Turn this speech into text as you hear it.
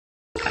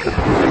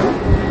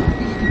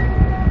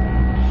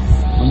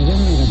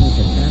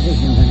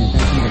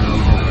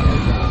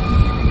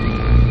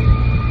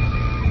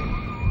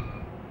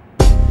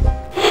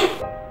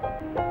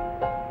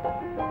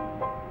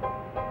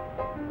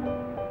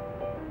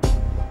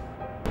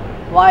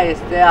Why is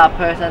there a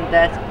person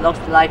that looks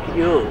like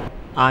you?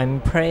 I'm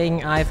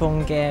playing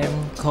iPhone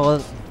game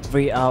called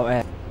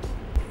VRF.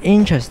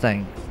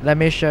 Interesting. Let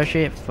me search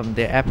it from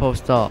the Apple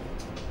Store.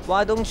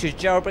 Why don't you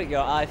jailbreak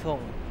your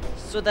iPhone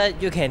so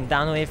that you can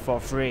download it for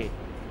free?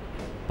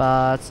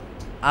 But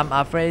I'm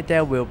afraid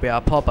there will be a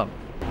problem.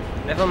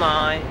 Never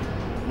mind.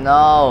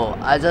 No,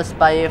 I just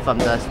buy it from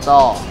the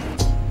store.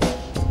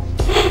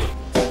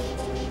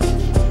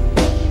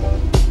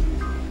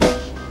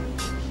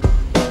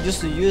 You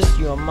should use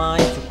your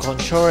mind to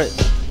control it.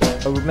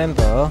 But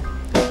remember,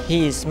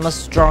 he is much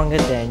stronger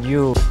than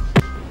you.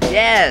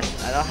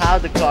 Yes, I know how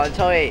to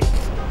control it.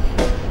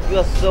 You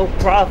are so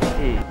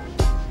crafty.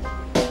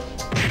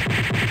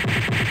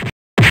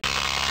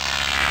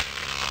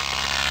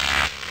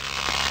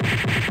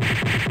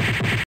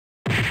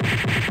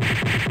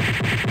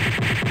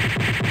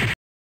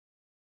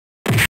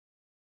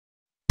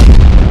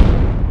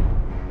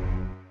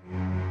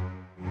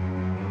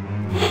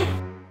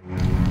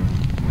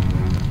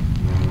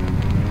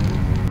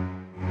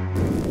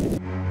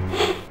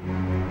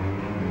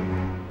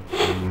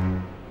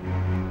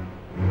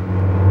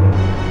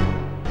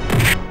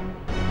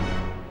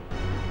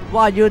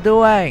 What are you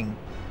doing?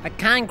 I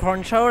can't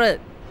control it.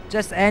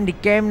 Just end the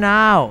game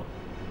now.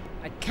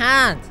 I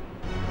can't.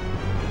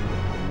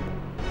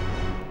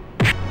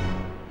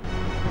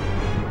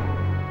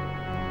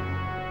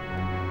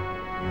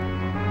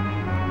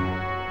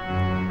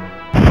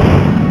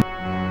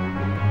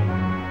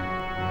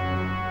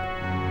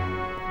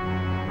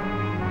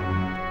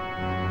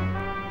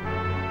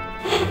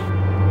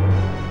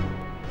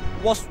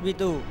 What should we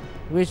do?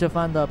 We should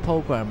find the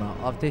programmer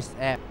of this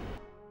app.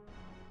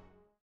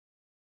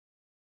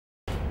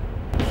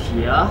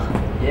 Here?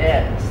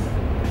 Yes.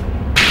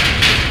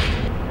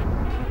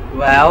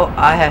 Well,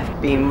 I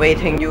have been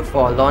waiting you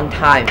for a long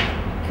time.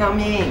 Come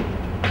in.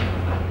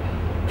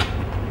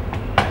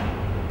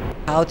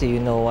 How do you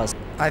know us?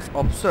 I've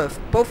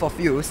observed both of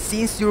you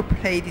since you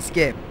play this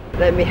game.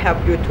 Let me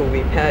help you to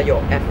repair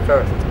your app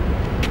first.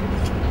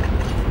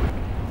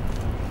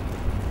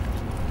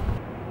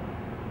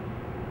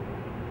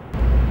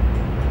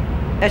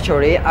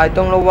 Actually, I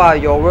don't know why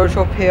your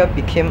virtual pair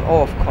became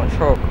out of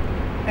control.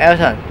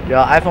 Elton,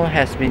 your iPhone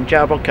has been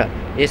jailbroken.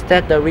 Is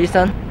that the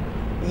reason?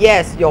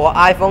 Yes, your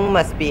iPhone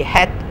must be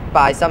hacked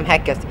by some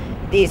hackers.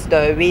 This is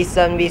the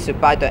reason we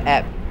should buy the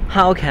app.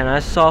 How can I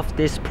solve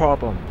this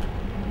problem?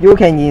 You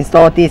can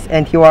install this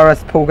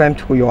antivirus program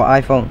to your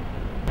iPhone.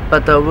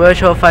 But the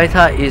virtual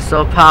fighter is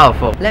so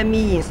powerful. Let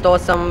me install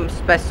some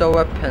special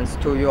weapons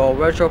to your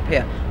virtual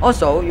pair.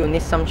 Also, you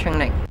need some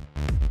training.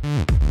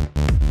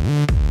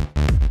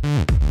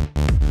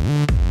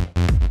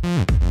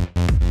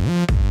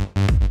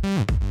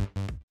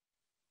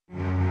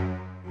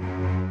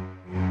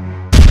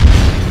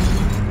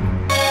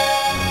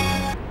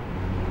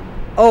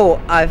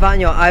 Oh, I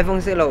found your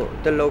iPhone signal.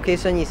 The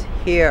location is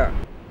here.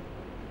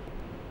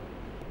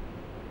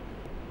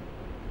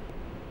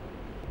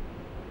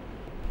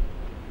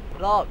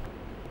 Look.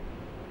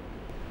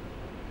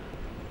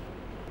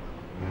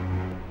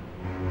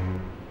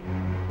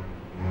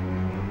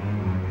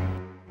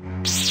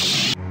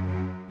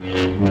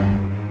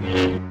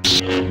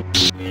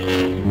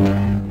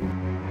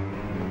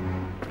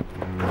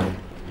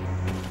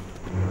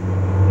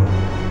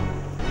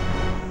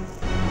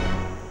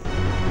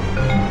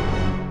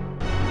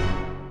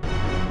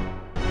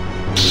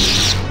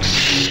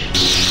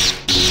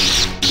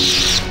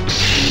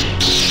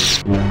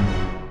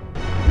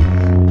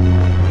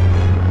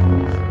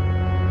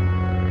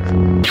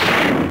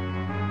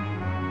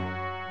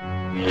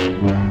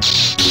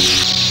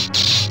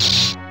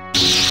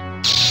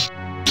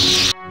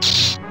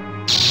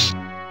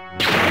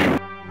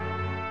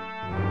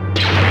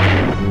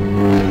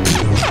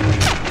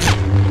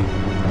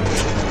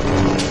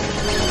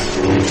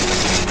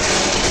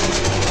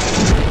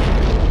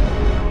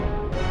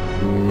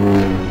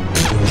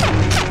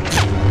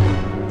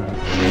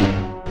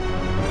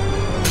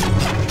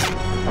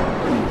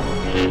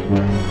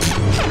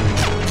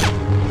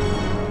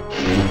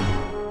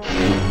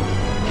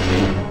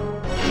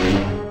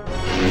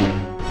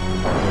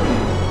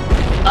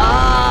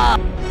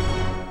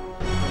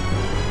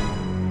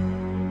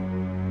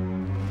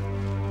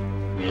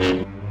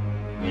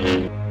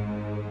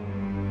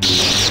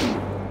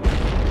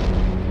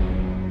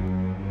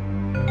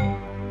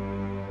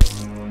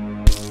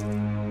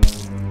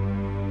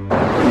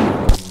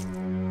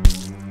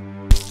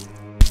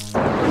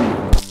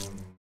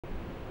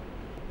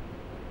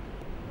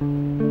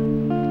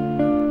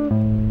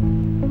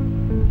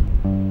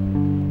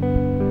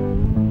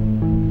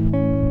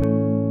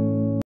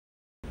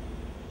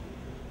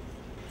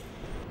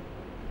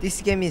 This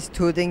game is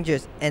too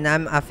dangerous and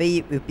I'm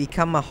afraid it will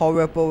become a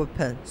horrible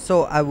weapon,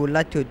 so I would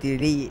like to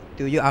delete it.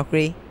 Do you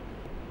agree?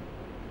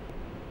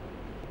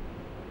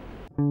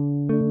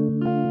 you.